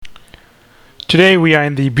Today we are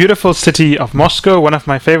in the beautiful city of Moscow, one of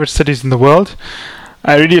my favorite cities in the world.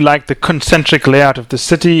 I really like the concentric layout of the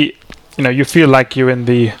city. You feel like you're in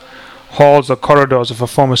the halls or corridors of a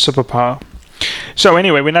former superpower. So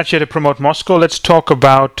anyway, we're not here to promote Moscow. Let's talk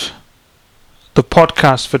about the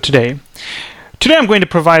podcast for today. Today I'm going to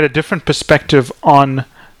provide a different perspective on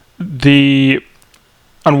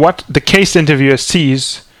what the case interviewer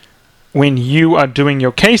sees when you are doing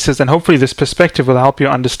your cases, and hopefully this perspective will help you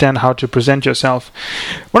understand how to present yourself.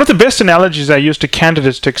 One of the best analogies I use to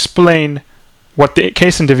candidates to explain what the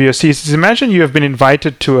case interviewer sees is, imagine you have been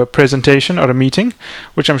invited to a presentation or a meeting,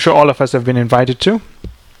 which I'm sure all of us have been invited to,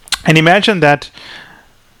 and imagine that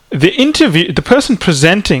the person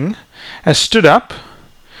presenting has stood up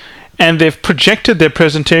and they've projected their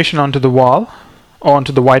presentation onto the wall or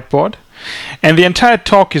onto the whiteboard, and the entire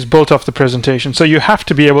talk is built off the presentation. So you have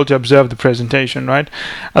to be able to observe the presentation, right?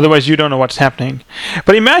 Otherwise you don't know what's happening.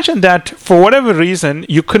 But imagine that for whatever reason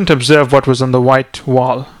you couldn't observe what was on the white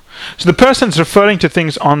wall. So the person's referring to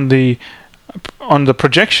things on the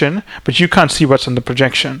projection, but you can't see what's on the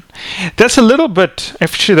projection. That's a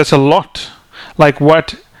lot like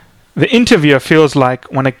what the interviewer feels like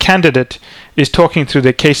when a candidate is talking through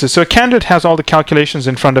their cases. So a candidate has all the calculations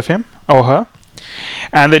in front of him or her,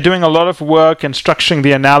 and they're doing a lot of work and structuring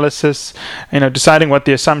the analysis, deciding what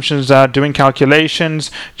the assumptions are, doing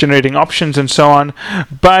calculations, generating options, and so on.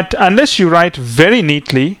 But unless you write very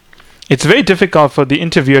neatly, it's very difficult for the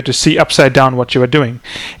interviewer to see upside down what you are doing.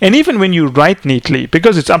 And even when you write neatly,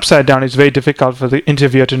 because it's upside down, it's very difficult for the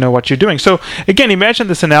interviewer to know what you're doing. So again, imagine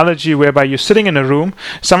this analogy whereby you're sitting in a room,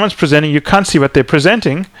 someone's presenting, you can't see what they're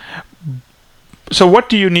presenting. So what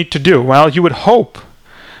do you need to do? Well, you would hope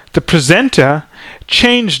the presenter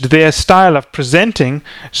changed their style of presenting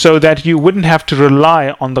so that you wouldn't have to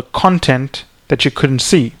rely on the content that you couldn't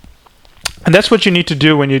see. And that's what you need to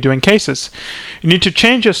do when you're doing cases. You need to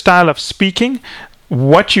change your style of speaking,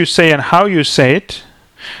 what you say and how you say it,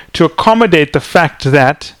 to accommodate the fact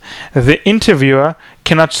that the interviewer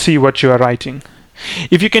cannot see what you are writing.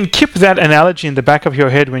 If you can keep that analogy in the back of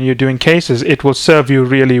your head when you're doing cases, it will serve you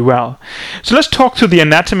really well. So let's talk through the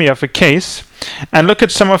anatomy of a case and look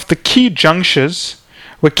at some of the key junctures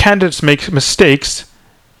where candidates make mistakes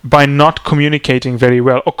by not communicating very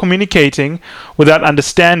well, or communicating without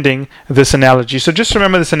understanding this analogy. So just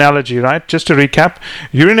remember this analogy, right? Just to recap,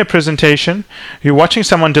 you're in a presentation, you're watching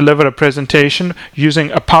someone deliver a presentation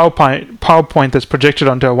using a PowerPoint that's projected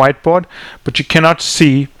onto a whiteboard, but you cannot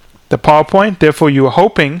see the PowerPoint. Therefore, you are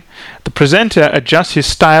hoping the presenter adjusts his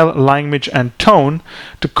style, language, and tone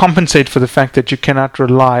to compensate for the fact that you cannot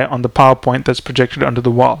rely on the PowerPoint that's projected onto the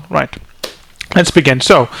wall, right? Let's begin.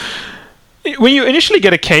 So, when you initially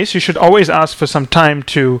get a case, you should always ask for some time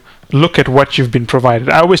to look at what you've been provided.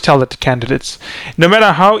 I always tell that to candidates. No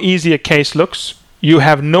matter how easy a case looks, you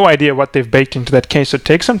have no idea what they've baked into that case. So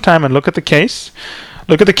take some time and look at the case.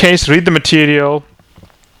 Look at the case, read the material,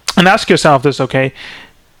 and ask yourself this, okay,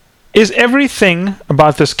 is everything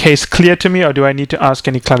about this case clear to me, or do I need to ask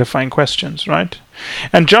any clarifying questions, right?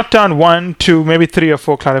 And jot down 1, 2, maybe 3 or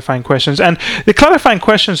 4 clarifying questions. And the clarifying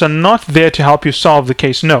questions are not there to help you solve the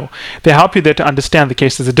case, no. They help you there to understand the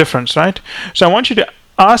case. There's a difference, right? So I want you to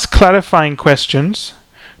ask clarifying questions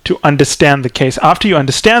to understand the case. After you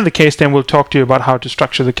understand the case, then we'll talk to you about how to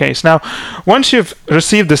structure the case. Now, once you've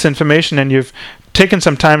received this information and you've taken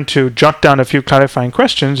some time to jot down a few clarifying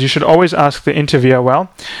questions, you should always ask the interviewer,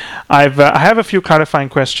 well, I have a few clarifying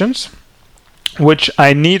questions which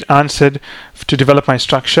I need answered to develop my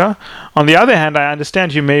structure. On the other hand, I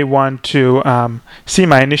understand you may want to see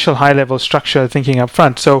my initial high-level structure thinking up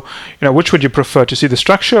front. So, which would you prefer, to see the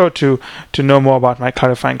structure or to know more about my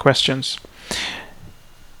clarifying questions?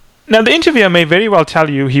 Now, the interviewer may very well tell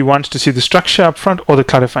you he wants to see the structure up front or the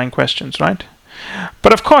clarifying questions, right?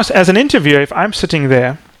 But of course, as an interviewer, if I'm sitting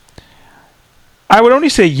there, I would only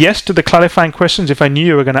say yes to the clarifying questions if I knew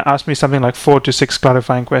you were going to ask me something like 4 to 6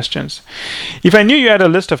 clarifying questions. If I knew you had a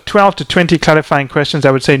list of 12 to 20 clarifying questions,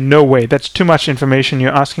 I would say, no way, that's too much information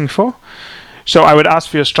you're asking for. So I would ask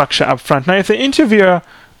for your structure up front. Now, if the interviewer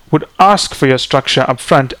would ask for your structure up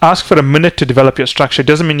front, ask for a minute to develop your structure. It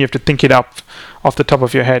doesn't mean you have to think it up off the top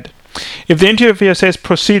of your head. If the interviewer says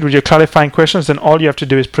proceed with your clarifying questions, then all you have to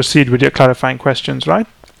do is proceed with your clarifying questions, right?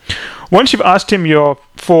 Once you've asked him your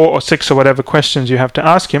 4 or 6 or whatever questions you have to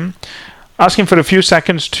ask him for a few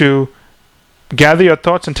seconds to gather your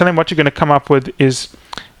thoughts and tell him what you're going to come up with is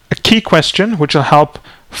a key question which will help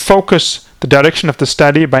focus the direction of the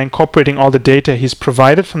study by incorporating all the data he's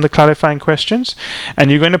provided from the clarifying questions. And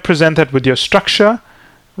you're going to present that with your structure,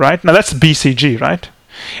 right? Now that's BCG, right?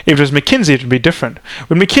 If it was McKinsey, it would be different.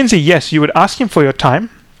 With McKinsey, yes, you would ask him for your time,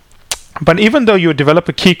 But even though you develop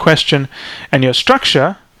a key question and your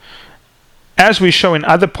structure, as we show in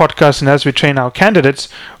other podcasts and as we train our candidates,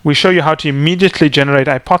 we show you how to immediately generate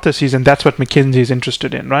hypotheses, and that's what McKinsey is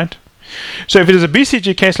interested in, right? So if it is a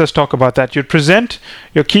BCG case, let's talk about that. You'd present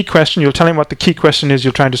your key question, you'll tell him what the key question is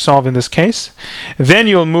you're trying to solve in this case. Then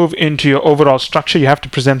you'll move into your overall structure. You have to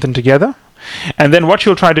present them together. And then what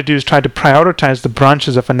you'll try to do is try to prioritize the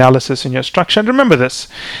branches of analysis in your structure. And remember this.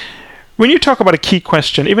 When you talk about a key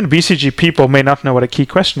question, even BCG people may not know what a key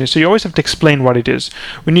question is, so you always have to explain what it is.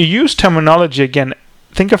 When you use terminology, again,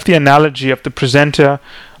 think of the analogy of the presenter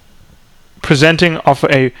presenting of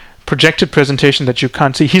a projected presentation that you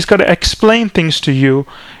can't see. He's got to explain things to you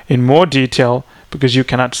in more detail because you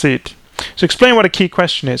cannot see it. So explain what a key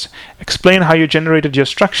question is. Explain how you generated your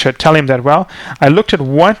structure. Tell him that, well, I looked at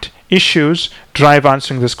what issues drive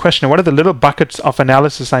answering this question. What are the little buckets of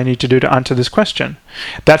analysis I need to do to answer this question?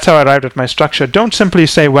 That's how I arrived at my structure. Don't simply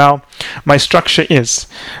say, well, my structure is.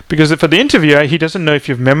 Because for the interviewer, he doesn't know if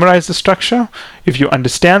you've memorized the structure, if you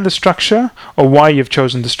understand the structure, or why you've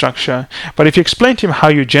chosen the structure. But if you explain to him how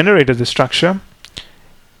you generated the structure,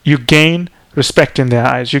 you gain respect in their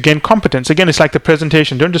eyes. You gain competence. Again, it's like the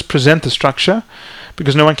presentation. Don't just present the structure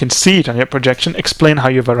because no one can see it on your projection. Explain how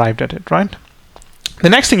you've arrived at it, right? The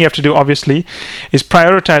next thing you have to do, obviously, is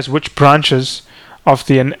prioritize which branches of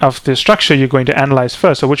the structure you're going to analyze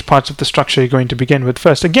first, or which parts of the structure you're going to begin with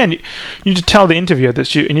first. Again, you need to tell the interviewer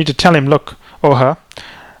this. You need to tell him, look, or her,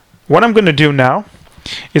 what I'm going to do now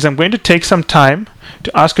is I'm going to take some time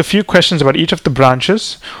to ask a few questions about each of the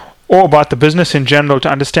branches or about the business in general to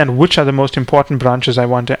understand which are the most important branches I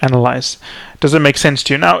want to analyze. Does it make sense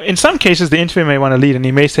to you? Now, in some cases, the interviewer may want to lead and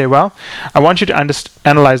he may say, well, I want you to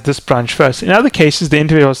analyze this branch first. In other cases, the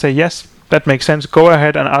interviewer will say, yes, that makes sense. Go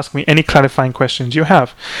ahead and ask me any clarifying questions you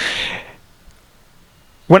have.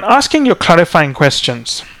 When asking your clarifying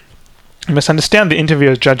questions, you must understand the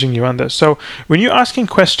interviewer is judging you on this. So when you're asking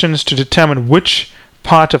questions to determine which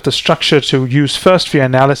part of the structure to use first for your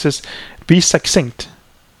analysis, be succinct.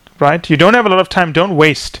 Right? You don't have a lot of time. Don't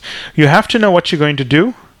waste. You have to know what you're going to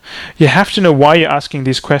do. You have to know why you're asking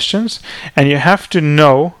these questions. And you have to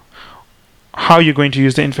know how you're going to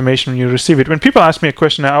use the information when you receive it. When people ask me a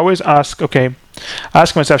question, I always ask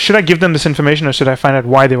myself, should I give them this information or should I find out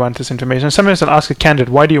why they want this information? And sometimes I'll ask a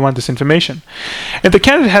candidate, why do you want this information? If the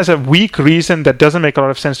candidate has a weak reason that doesn't make a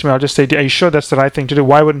lot of sense to me, I'll just say, are you sure that's the right thing to do?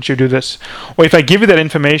 Why wouldn't you do this? Or if I give you that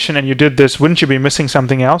information and you did this, wouldn't you be missing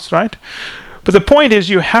something else, right? But the point is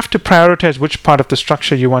you have to prioritize which part of the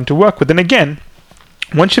structure you want to work with. And again,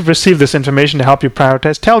 once you've received this information to help you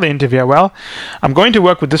prioritize, tell the interviewer, well, I'm going to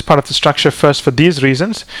work with this part of the structure first for these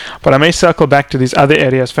reasons, but I may circle back to these other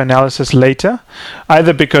areas for analysis later,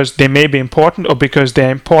 either because they may be important or because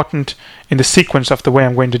they're important in the sequence of the way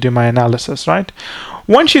I'm going to do my analysis, right?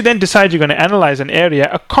 Once you then decide you're going to analyze an area,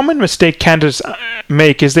 a common mistake candidates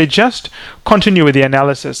make is they just continue with the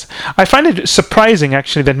analysis. I find it surprising,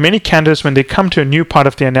 actually, that many candidates, when they come to a new part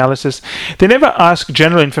of the analysis, they never ask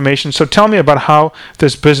general information. So tell me about how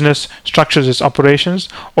this business structures its operations,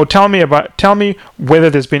 or tell me whether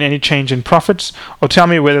there's been any change in profits, or tell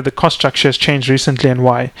me whether the cost structure has changed recently and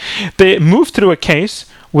why. They move through a case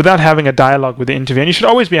without having a dialogue with the interviewer. And you should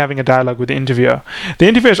always be having a dialogue with the interviewer. The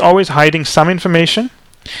interviewer is always hiding some information,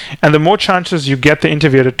 and the more chances you get the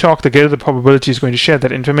interviewer to talk, the greater the probability he's going to share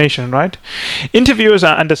that information, right? Interviewers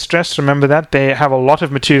are under stress, remember that. They have a lot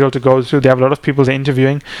of material to go through. They have a lot of people they're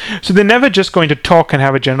interviewing. So they're never just going to talk and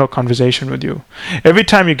have a general conversation with you. Every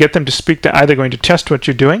time you get them to speak, they're either going to test what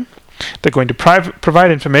you're doing, they're going to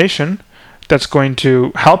provide information that's going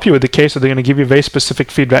to help you with the case, or they're going to give you very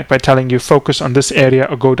specific feedback by telling you focus on this area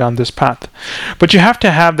or go down this path. But you have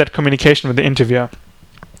to have that communication with the interviewer.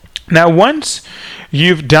 Now, once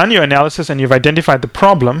you've done your analysis and you've identified the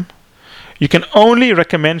problem, you can only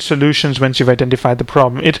recommend solutions once you've identified the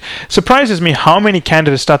problem. It surprises me how many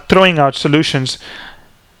candidates start throwing out solutions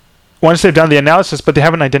once they've done the analysis, but they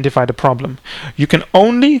haven't identified a problem. You can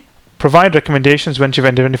only provide recommendations once you've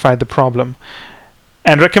identified the problem.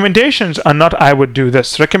 And recommendations are not, I would do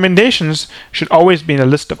this. Recommendations should always be in a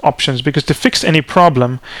list of options, because to fix any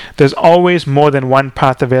problem, there's always more than one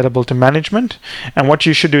path available to management. And what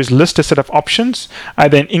you should do is list a set of options,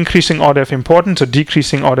 either in increasing order of importance or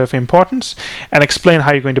decreasing order of importance, and explain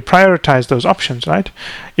how you're going to prioritize those options, right?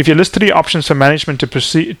 If you list 3 options for management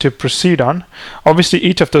to proceed on, obviously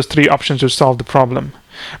each of those 3 options will solve the problem.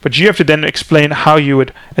 But you have to then explain how you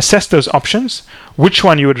would assess those options, which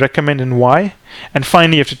one you would recommend and why, And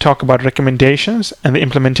finally, you have to talk about recommendations and the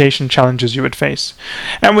implementation challenges you would face.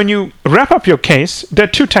 And when you wrap up your case, there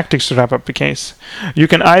are two tactics to wrap up the case. You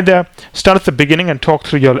can either start at the beginning and talk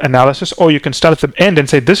through your analysis, or you can start at the end and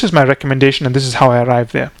say, this is my recommendation and this is how I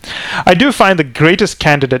arrived there. I do find the greatest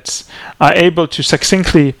candidates are able to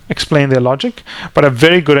succinctly explain their logic, but are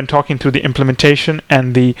very good in talking through the implementation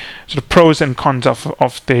and the sort of pros and cons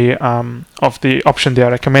of the option they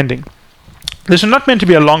are recommending. This is not meant to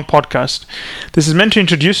be a long podcast. This is meant to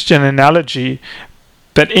introduce you an analogy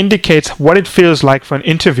that indicates what it feels like for an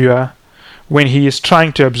interviewer when he is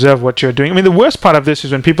trying to observe what you're doing. I mean, the worst part of this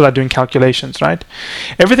is when people are doing calculations, right?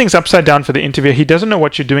 Everything's upside down for the interviewer. He doesn't know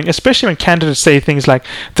what you're doing, especially when candidates say things like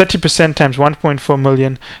 30% times 1.4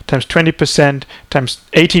 million times 20% times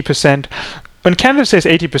 80%. When candidate says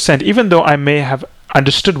 80%, even though I may have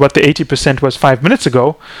understood what the 80% was 5 minutes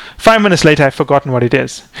ago, 5 minutes later I've forgotten what it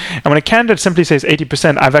is. And when a candidate simply says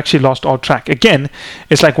 80%, I've actually lost all track. Again,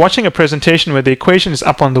 it's like watching a presentation where the equation is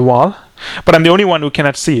up on the wall, but I'm the only one who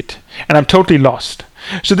cannot see it, and I'm totally lost.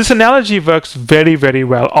 So this analogy works very, very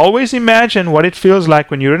well. Always imagine what it feels like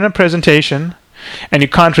when you're in a presentation and you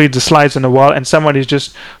can't read the slides on the wall and someone is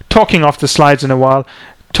just talking off the slides on the wall,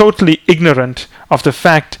 totally ignorant of the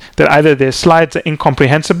fact that either their slides are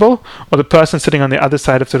incomprehensible or the person sitting on the other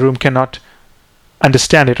side of the room cannot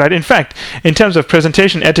understand it, right? In fact, in terms of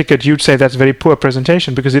presentation etiquette, you'd say that's very poor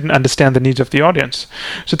presentation because you didn't understand the needs of the audience.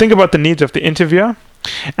 So think about the needs of the interviewer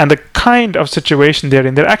and the kind of situation they're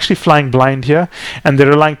in. They're actually flying blind here, and they're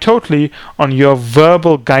relying totally on your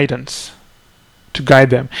verbal guidance to guide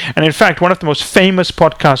them. And in fact, one of the most famous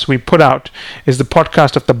podcasts we put out is the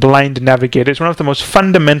podcast of the Blind Navigator. It's one of the most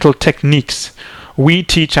fundamental techniques we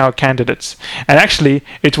teach our candidates. And actually,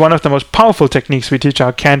 it's one of the most powerful techniques we teach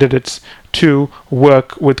our candidates to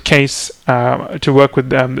work with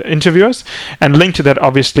interviewers. And linked to that,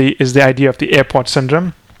 obviously, is the idea of the airport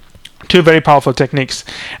syndrome. Two very powerful techniques.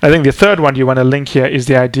 I think the third one you want to link here is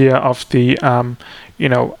the idea of the,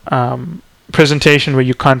 presentation where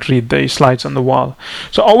you can't read the slides on the wall.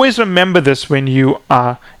 So always remember this when you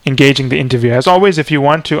are engaging the interview. As always, if you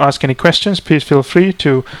want to ask any questions, please feel free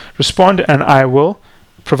to respond and I will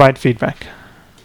provide feedback.